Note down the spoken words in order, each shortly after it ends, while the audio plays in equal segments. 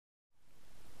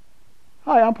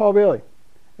Hi, I'm Paul Bailey.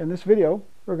 In this video,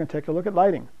 we're going to take a look at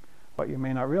lighting. What you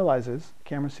may not realize is the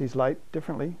camera sees light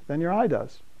differently than your eye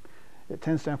does. It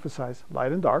tends to emphasize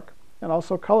light and dark, and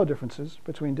also color differences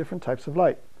between different types of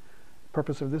light. The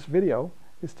purpose of this video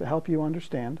is to help you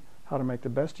understand how to make the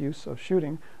best use of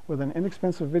shooting with an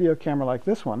inexpensive video camera like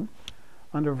this one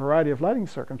under a variety of lighting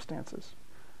circumstances.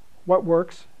 What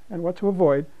works and what to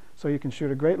avoid so you can shoot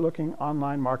a great-looking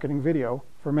online marketing video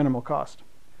for minimal cost.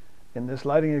 In this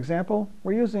lighting example,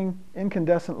 we're using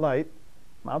incandescent light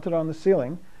mounted on the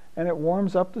ceiling, and it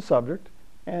warms up the subject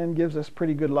and gives us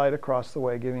pretty good light across the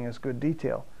way, giving us good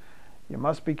detail. You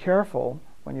must be careful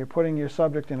when you're putting your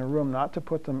subject in a room not to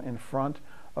put them in front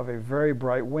of a very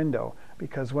bright window,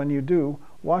 because when you do,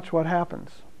 watch what happens.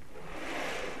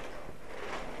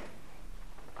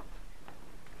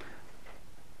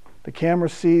 The camera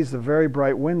sees the very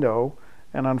bright window,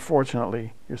 and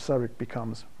unfortunately, your subject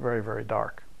becomes very, very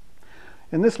dark.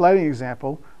 In this lighting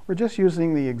example, we're just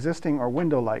using the existing or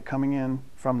window light coming in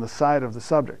from the side of the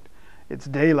subject. It's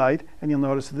daylight, and you'll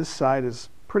notice this side is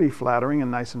pretty flattering and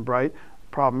nice and bright.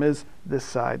 The problem is this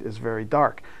side is very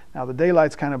dark. Now the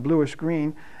daylight's kind of bluish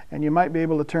green, and you might be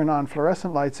able to turn on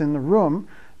fluorescent lights in the room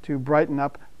to brighten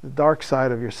up the dark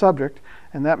side of your subject,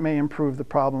 and that may improve the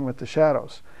problem with the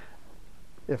shadows.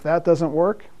 If that doesn't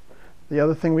work, the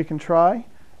other thing we can try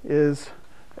is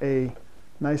a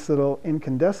nice little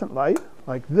incandescent light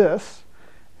like this,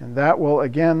 and that will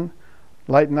again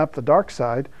lighten up the dark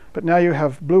side, but now you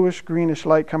have bluish greenish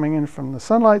light coming in from the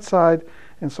sunlight side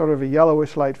and sort of a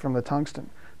yellowish light from the tungsten.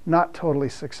 Not totally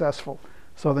successful.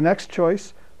 So the next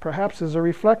choice perhaps is a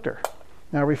reflector.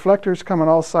 Now reflectors come in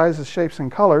all sizes, shapes,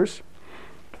 and colors.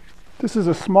 This is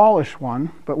a smallish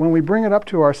one, but when we bring it up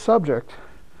to our subject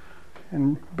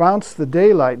and bounce the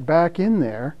daylight back in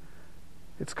there,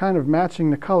 it's kind of matching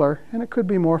the color, and it could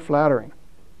be more flattering.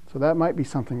 So that might be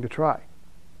something to try.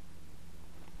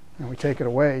 And we take it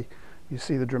away, you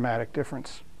see the dramatic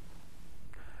difference.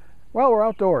 Well, we're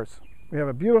outdoors. We have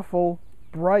a beautiful,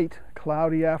 bright,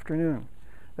 cloudy afternoon.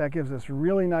 That gives us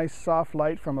really nice soft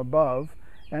light from above,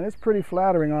 and it's pretty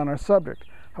flattering on our subject.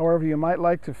 However, you might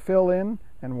like to fill in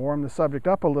and warm the subject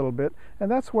up a little bit, and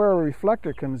that's where a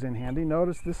reflector comes in handy.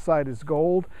 Notice this side is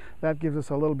gold. That gives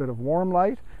us a little bit of warm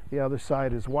light. The other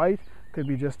side is white. Could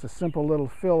be just a simple little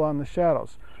fill on the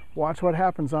shadows. Watch what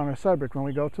happens on our subject when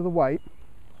we go to the white.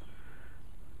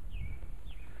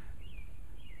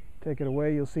 Take it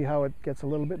away, you'll see how it gets a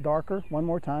little bit darker. One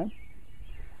more time.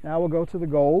 Now we'll go to the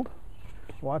gold.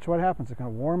 Watch what happens. It's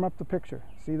going to warm up the picture.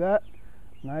 See that?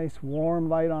 Nice warm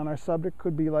light on our subject.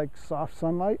 Could be like soft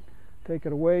sunlight. Take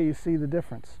it away, you see the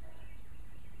difference.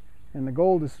 And the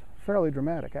gold is fairly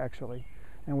dramatic, actually.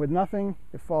 And with nothing,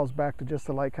 it falls back to just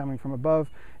the light coming from above,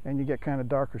 and you get kind of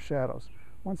darker shadows.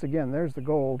 Once again, there's the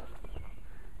gold.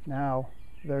 Now,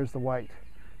 there's the white.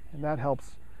 And that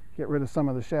helps get rid of some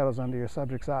of the shadows under your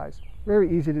subject's eyes.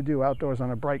 Very easy to do outdoors on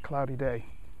a bright, cloudy day.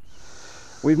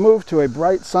 We've moved to a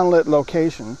bright, sunlit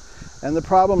location, and the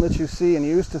problem that you see, and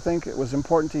you used to think it was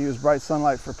important to use bright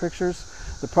sunlight for pictures,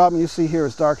 the problem you see here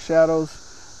is dark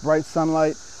shadows, bright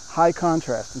sunlight, high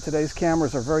contrast. And today's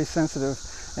cameras are very sensitive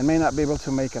and may not be able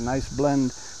to make a nice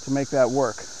blend to make that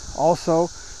work. Also,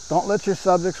 don't let your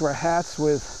subjects wear hats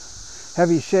with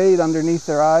heavy shade underneath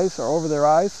their eyes or over their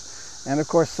eyes. And of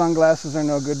course, sunglasses are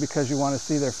no good because you want to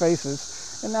see their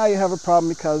faces. And now you have a problem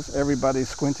because everybody's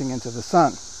squinting into the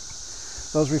sun.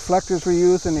 Those reflectors we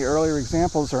used in the earlier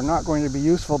examples are not going to be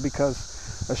useful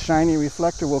because a shiny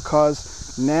reflector will cause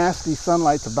nasty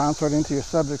sunlight to bounce right into your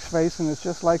subject's face, and it's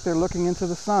just like they're looking into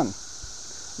the sun.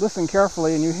 Listen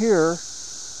carefully and you hear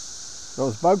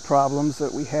those bug problems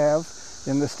that we have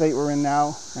in the state we're in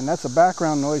now, and that's a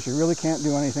background noise you really can't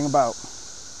do anything about.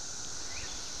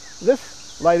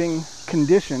 This lighting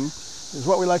condition is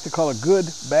what we like to call a good,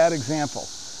 bad example.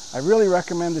 I really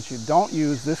recommend that you don't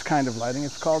use this kind of lighting.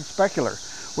 It's called specular,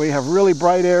 where you have really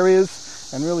bright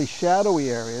areas and really shadowy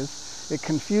areas. It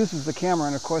confuses the camera,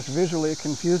 and of course visually it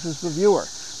confuses the viewer.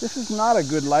 This is not a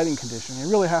good lighting condition. You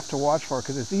really have to watch for it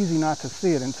because it's easy not to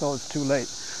see it until it's too late.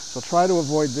 So try to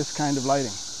avoid this kind of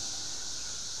lighting.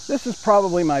 This is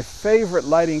probably my favorite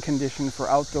lighting condition for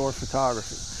outdoor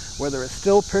photography. Whether it's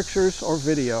still pictures or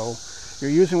video,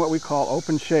 you're using what we call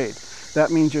open shade.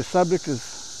 That means your subject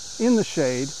is in the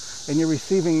shade and you're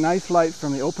receiving nice light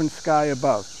from the open sky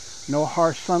above. No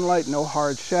harsh sunlight, no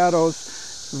hard shadows.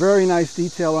 Very nice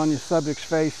detail on your subject's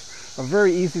face, a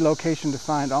very easy location to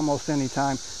find almost any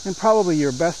time, and probably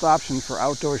your best option for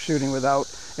outdoor shooting without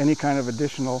any kind of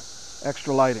additional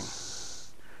extra lighting.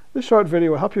 This short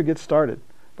video will help you get started,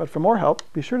 but for more help,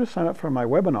 be sure to sign up for my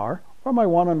webinar or my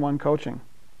one-on-one coaching.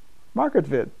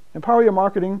 MarketVid. Empower your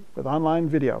marketing with online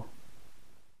video.